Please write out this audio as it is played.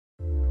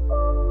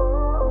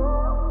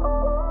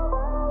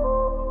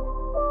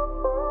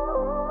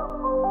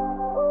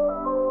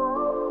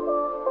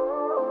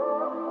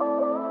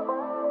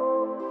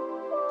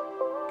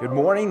Good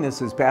morning,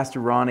 this is Pastor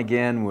Ron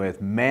again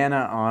with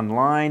Manna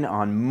Online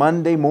on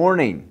Monday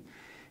morning.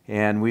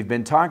 And we've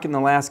been talking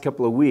the last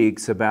couple of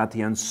weeks about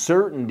the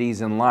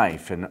uncertainties in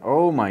life. And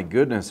oh my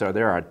goodness, are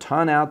there a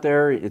ton out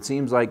there? It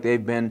seems like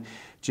they've been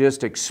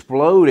just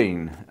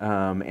exploding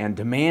and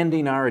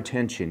demanding our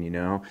attention, you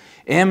know.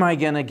 Am I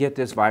going to get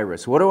this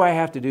virus? What do I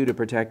have to do to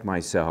protect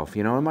myself?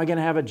 You know, am I going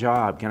to have a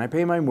job? Can I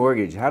pay my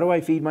mortgage? How do I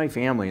feed my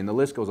family? And the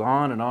list goes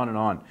on and on and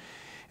on.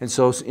 And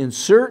so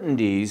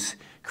uncertainties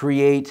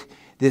create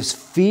this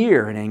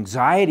fear and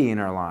anxiety in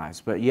our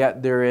lives, but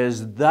yet there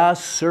is the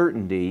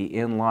certainty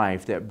in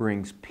life that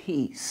brings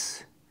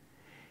peace.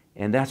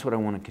 And that's what I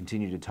want to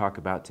continue to talk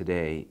about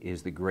today,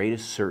 is the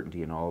greatest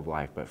certainty in all of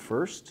life. But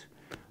first,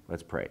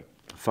 let's pray.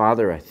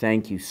 Father, I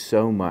thank you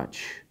so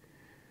much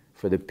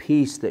for the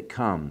peace that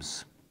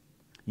comes.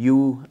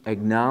 You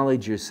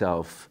acknowledge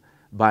yourself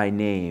by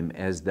name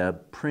as the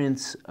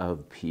Prince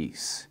of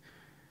Peace,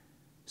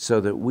 so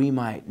that we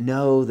might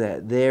know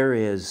that there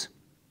is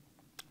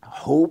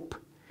hope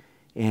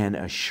and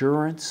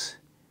assurance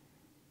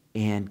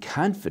and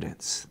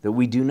confidence, that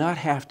we do not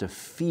have to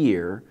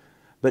fear,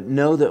 but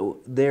know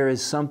that there is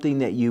something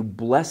that you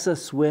bless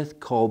us with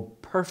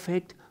called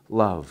perfect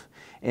love.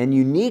 And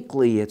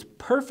uniquely, it's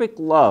perfect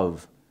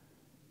love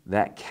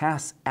that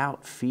casts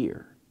out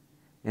fear.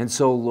 And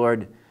so,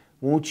 Lord,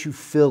 won't you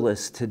fill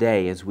us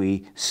today as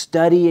we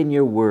study in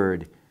your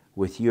word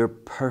with your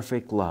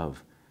perfect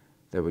love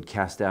that would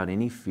cast out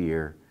any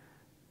fear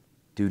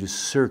due to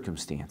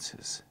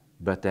circumstances,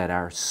 but that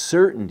our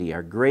certainty,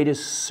 our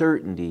greatest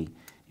certainty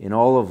in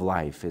all of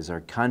life, is our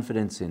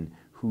confidence in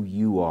who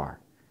you are.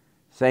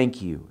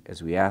 Thank you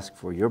as we ask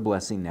for your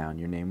blessing now. In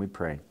your name we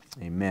pray.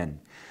 Amen.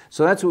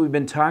 So that's what we've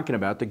been talking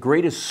about, the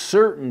greatest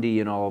certainty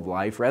in all of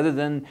life, rather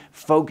than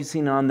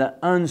focusing on the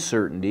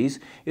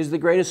uncertainties, is the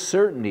greatest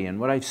certainty. And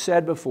what I've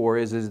said before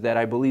is that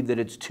I believe that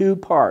it's two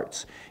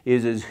parts,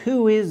 is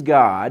who is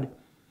God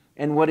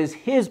and what is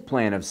His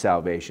plan of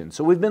salvation.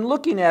 So we've been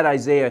looking at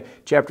Isaiah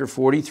chapter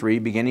 43,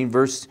 beginning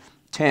verse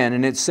 10,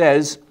 and it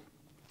says,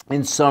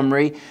 in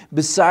summary,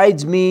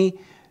 "Besides me,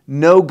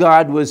 no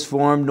God was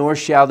formed, nor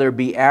shall there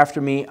be after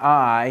me.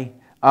 I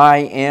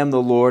am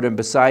the Lord, and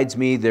besides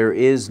me there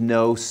is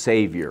no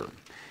Savior."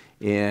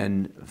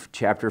 In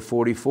chapter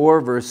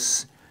 44,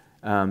 verse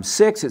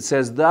 6, it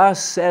says,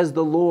 "Thus says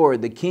the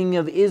Lord, the King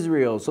of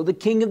Israel." So the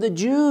King of the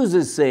Jews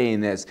is saying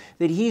this,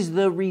 that He's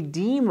the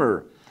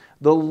Redeemer,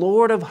 the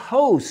Lord of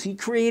hosts. He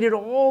created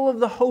all of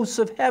the hosts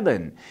of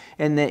heaven,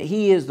 and that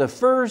He is the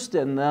first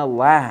and the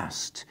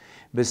last.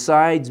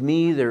 "Besides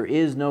me, there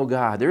is no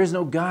God." There is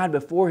no God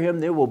before Him.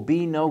 There will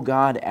be no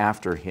God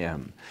after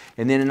Him.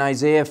 And then in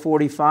Isaiah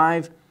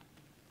 45,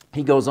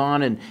 he goes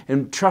on,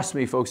 and trust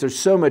me, folks, there's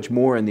so much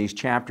more in these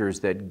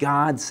chapters that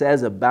God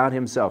says about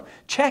Himself.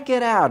 Check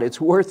it out.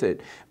 It's worth it.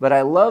 But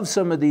I love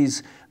some of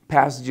these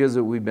passages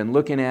that we've been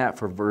looking at.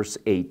 For verse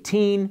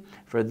 18,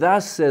 "For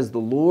thus says the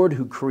Lord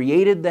who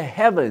created the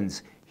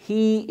heavens."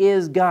 He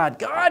is God.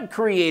 God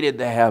created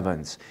the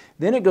heavens.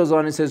 Then it goes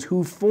on and says,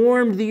 "Who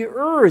formed the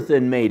earth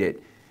and made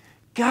it."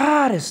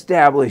 God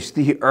established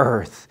the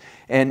earth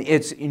and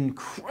its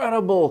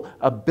incredible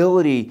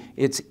ability,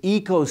 its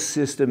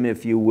ecosystem,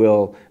 if you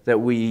will,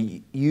 that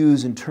we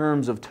use in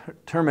terms of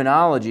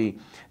terminology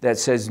that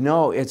says,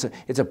 no, it's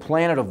a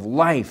planet of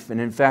life.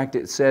 And in fact,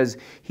 it says,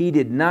 He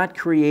did not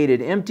create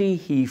it empty.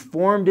 He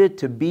formed it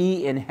to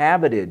be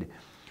inhabited.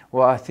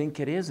 Well, I think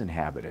it is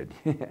inhabited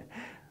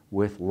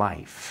with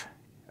life,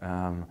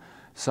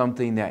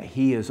 something that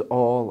He is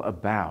all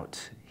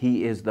about.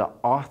 He is the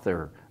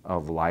author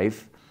of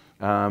life.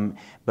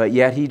 But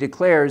yet He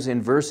declares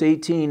in verse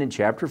 18 in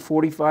chapter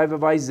 45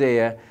 of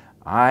Isaiah,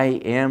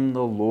 "I am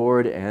the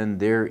Lord and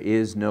there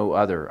is no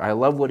other." I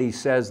love what He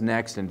says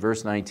next in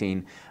verse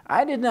 19.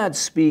 "I did not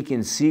speak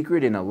in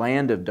secret in a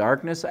land of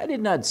darkness. I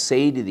did not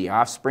say to the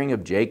offspring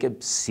of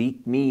Jacob,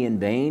 'Seek me in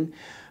vain.'"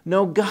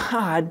 No,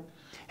 God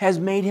has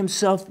made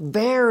Himself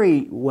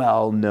very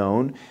well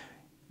known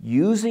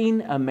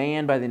using a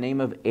man by the name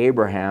of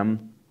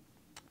Abraham,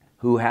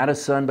 who had a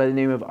son by the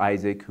name of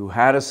Isaac, who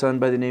had a son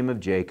by the name of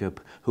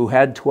Jacob, who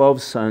had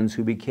 12 sons,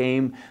 who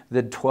became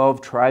the 12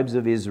 tribes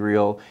of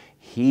Israel.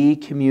 He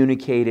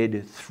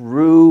communicated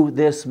through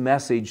this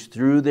message,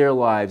 through their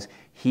lives,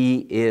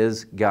 He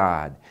is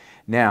God.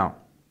 Now,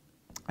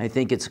 I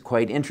think it's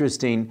quite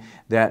interesting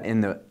that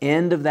in the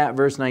end of that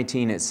verse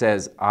 19 it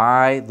says,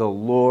 "I, the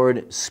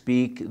Lord,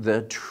 speak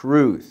the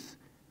truth.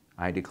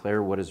 I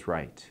declare what is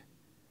right."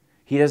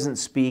 He doesn't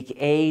speak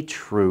a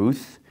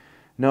truth.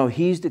 No,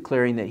 He's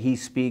declaring that He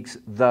speaks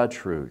the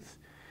truth.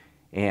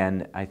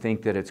 And I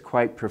think that it's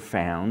quite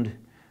profound,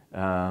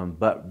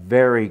 but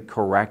very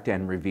correct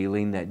and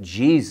revealing, that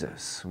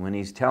Jesus, when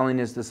He's telling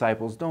His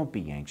disciples, don't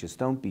be anxious,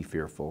 don't be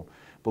fearful,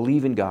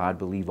 believe in God,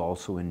 believe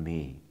also in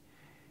me.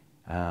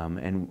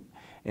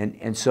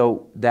 And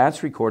so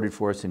that's recorded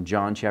for us in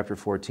John chapter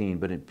 14,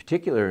 but in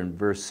particular in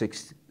verse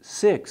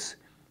 6,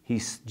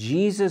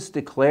 Jesus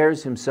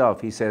declares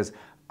Himself. He says,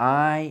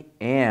 "I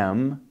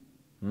am,"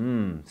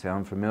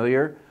 sound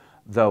familiar?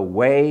 "The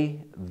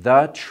way,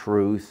 the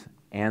truth,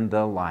 and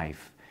the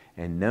life."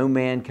 and no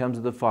man comes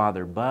to the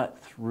Father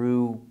but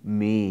through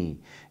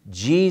me.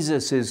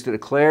 Jesus is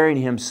declaring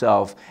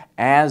himself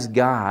as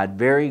God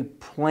very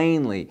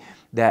plainly,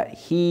 that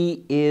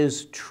he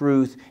is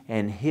truth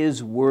and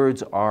his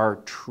words are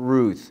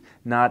truth,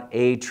 not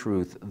a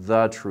truth,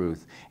 the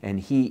truth. And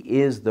he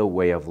is the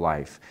way of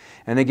life.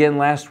 And again,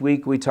 last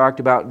week we talked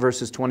about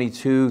verses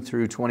 22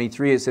 through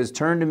 23. It says,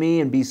 turn to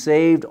me and be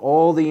saved,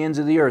 all the ends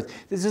of the earth.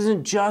 This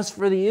isn't just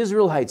for the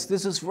Israelites.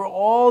 This is for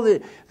all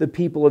the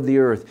people of the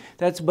earth.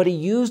 But he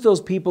used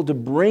those people to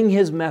bring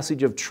his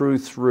message of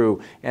truth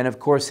through. And of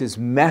course, his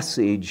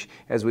message,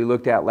 as we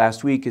looked at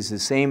last week, is the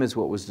same as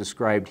what was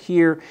described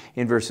here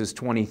in verses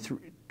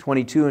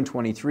 22 and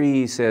 23.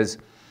 He says,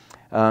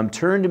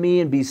 turn to me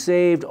and be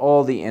saved,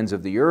 all the ends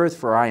of the earth,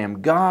 for I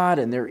am God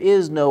and there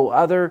is no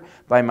other.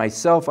 By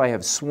myself I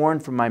have sworn,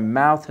 from my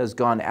mouth has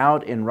gone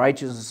out in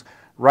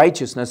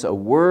righteousness a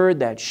word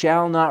that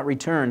shall not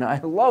return. I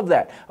love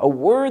that. A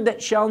word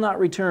that shall not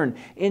return.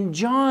 In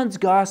John's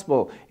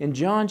Gospel, in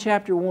John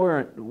chapter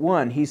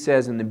 1, he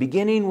says, in the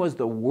beginning was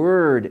the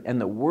Word, and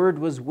the Word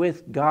was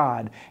with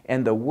God,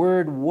 and the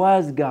Word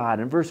was God.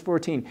 In verse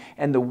 14,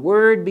 and the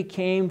Word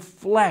became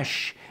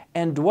flesh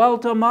and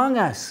dwelt among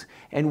us,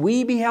 and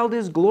we beheld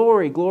his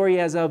glory, glory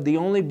as of the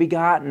only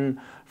begotten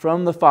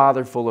from the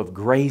Father, full of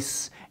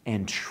grace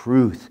and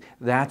truth.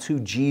 That's who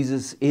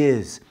Jesus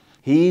is.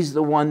 He's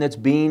the one that's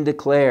being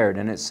declared.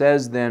 And it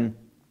says then,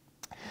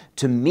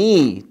 to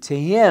me, to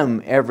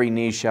him, every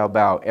knee shall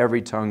bow,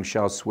 every tongue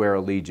shall swear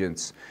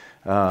allegiance.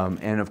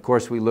 And of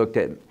course, we looked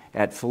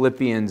at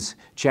Philippians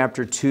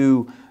chapter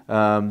 2.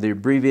 The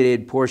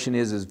abbreviated portion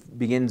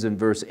begins in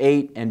verse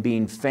 8, and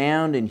being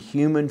found in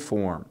human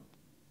form,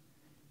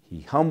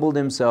 he humbled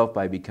himself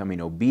by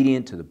becoming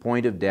obedient to the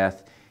point of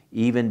death,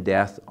 even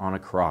death on a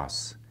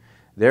cross.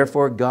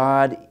 Therefore,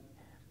 God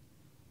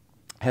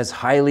has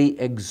highly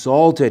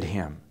exalted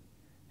him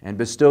and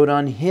bestowed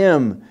on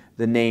him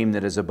the name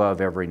that is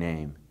above every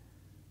name,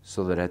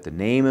 so that at the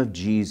name of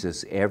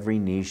Jesus every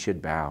knee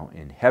should bow,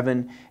 in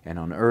heaven and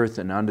on earth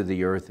and under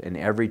the earth, and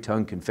every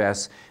tongue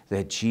confess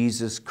that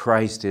Jesus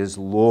Christ is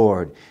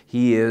Lord.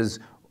 He is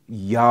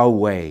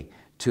Yahweh,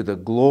 to the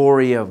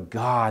glory of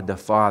God the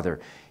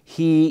Father.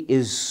 He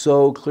is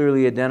so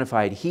clearly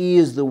identified. He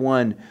is the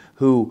one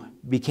who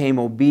became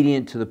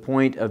obedient to the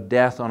point of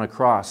death on a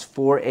cross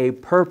for a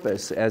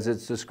purpose, as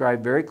it's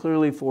described very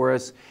clearly for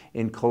us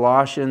in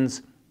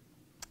Colossians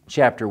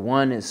chapter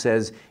 1. It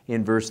says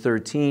in verse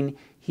 13,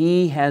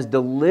 he has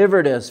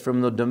delivered us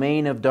from the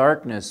domain of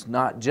darkness,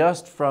 not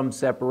just from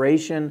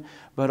separation,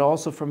 but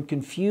also from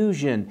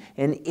confusion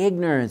and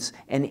ignorance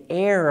and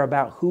error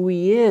about who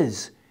he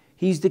is.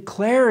 He's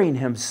declaring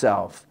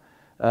himself.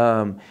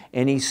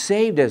 And he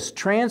saved us,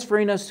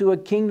 transferring us to a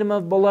kingdom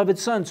of beloved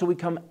Son. So we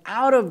come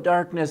out of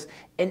darkness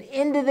and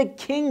into the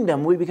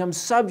kingdom. We become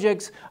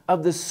subjects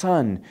of the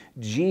Son,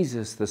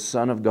 Jesus, the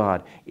Son of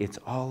God. It's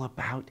all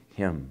about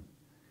him,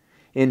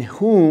 in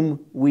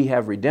whom we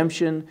have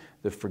redemption,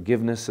 the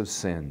forgiveness of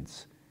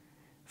sins.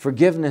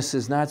 Forgiveness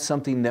is not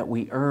something that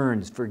we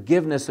earn.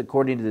 Forgiveness,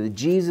 according to the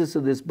Jesus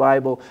of this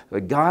Bible,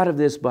 the God of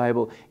this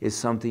Bible, is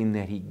something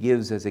that he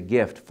gives as a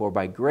gift. For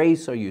by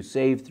grace are you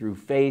saved through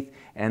faith,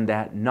 and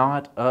that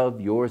not of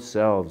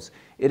yourselves.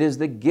 It is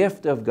the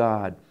gift of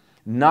God,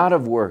 not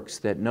of works,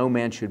 that no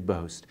man should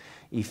boast.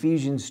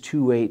 Ephesians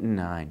 2:8 and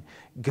 9.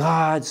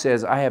 God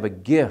says, I have a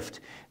gift.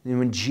 And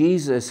when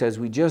Jesus, as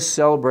we just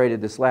celebrated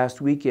this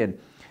last weekend,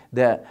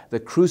 that the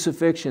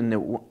crucifixion,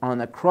 that on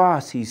the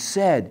cross, he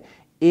said,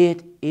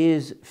 it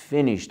is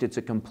finished. It's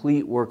a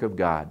complete work of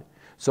God.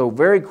 So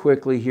very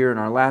quickly here in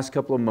our last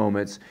couple of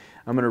moments,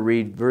 I'm going to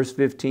read verse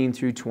 15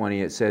 through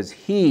 20. It says,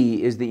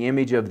 he is the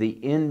image of the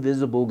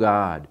invisible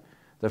God,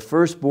 the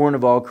firstborn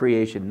of all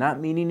creation. Not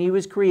meaning he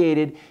was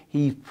created.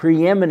 He's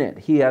preeminent.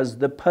 He has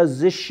the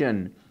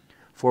position.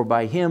 For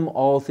by him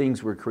all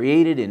things were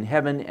created in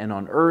heaven and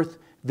on earth,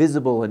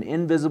 visible and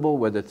invisible,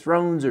 whether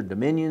thrones or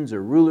dominions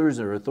or rulers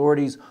or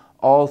authorities.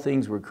 All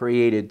things were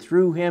created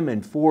through him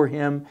and for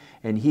him,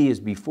 and he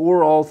is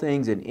before all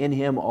things, and in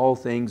him all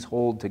things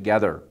hold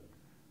together.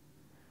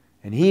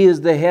 And he is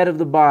the head of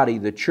the body,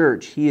 the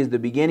church. He is the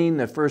beginning,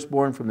 the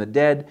firstborn from the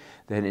dead,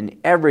 that in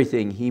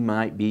everything he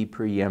might be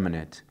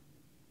preeminent.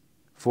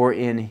 For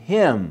in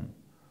him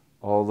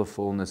all the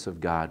fullness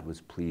of God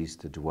was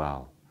pleased to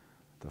dwell,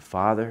 the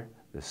Father,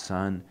 the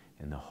Son,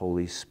 and the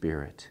Holy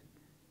Spirit.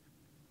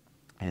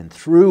 And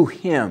through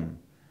him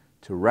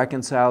to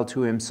reconcile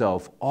to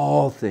himself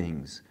all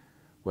things,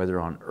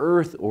 whether on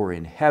earth or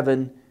in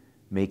heaven,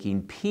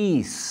 making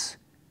peace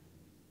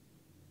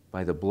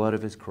by the blood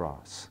of his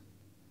cross.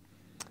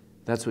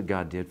 That's what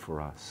God did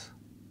for us,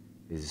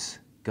 is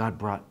God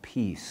brought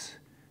peace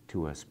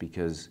to us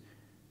because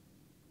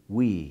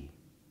we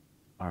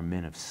are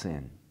men of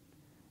sin.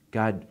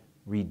 God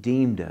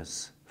redeemed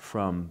us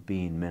from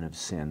being men of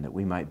sin, that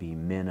we might be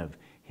men of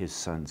his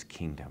Son's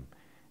kingdom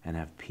and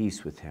have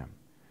peace with him.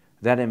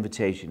 That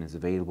invitation is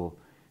available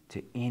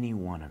to any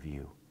one of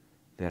you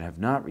that have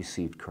not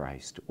received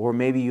Christ, or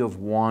maybe you have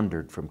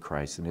wandered from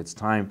Christ and it's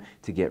time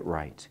to get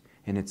right.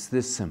 And it's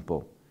this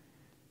simple.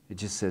 It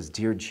just says,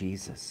 "Dear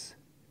Jesus,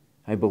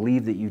 I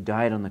believe that you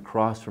died on the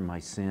cross for my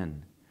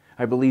sin.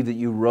 I believe that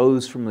you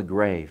rose from the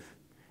grave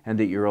and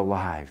that you're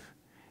alive.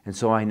 And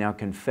so I now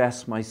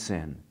confess my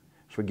sin.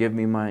 Forgive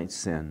me my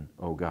sin,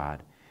 O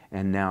God.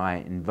 And now I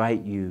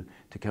invite you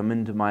to come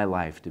into my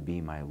life to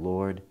be my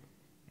Lord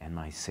and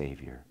my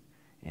Savior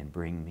and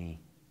bring me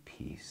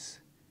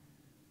peace."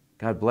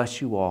 God bless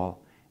you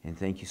all, and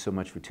thank you so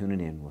much for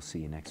tuning in. We'll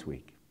see you next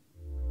week.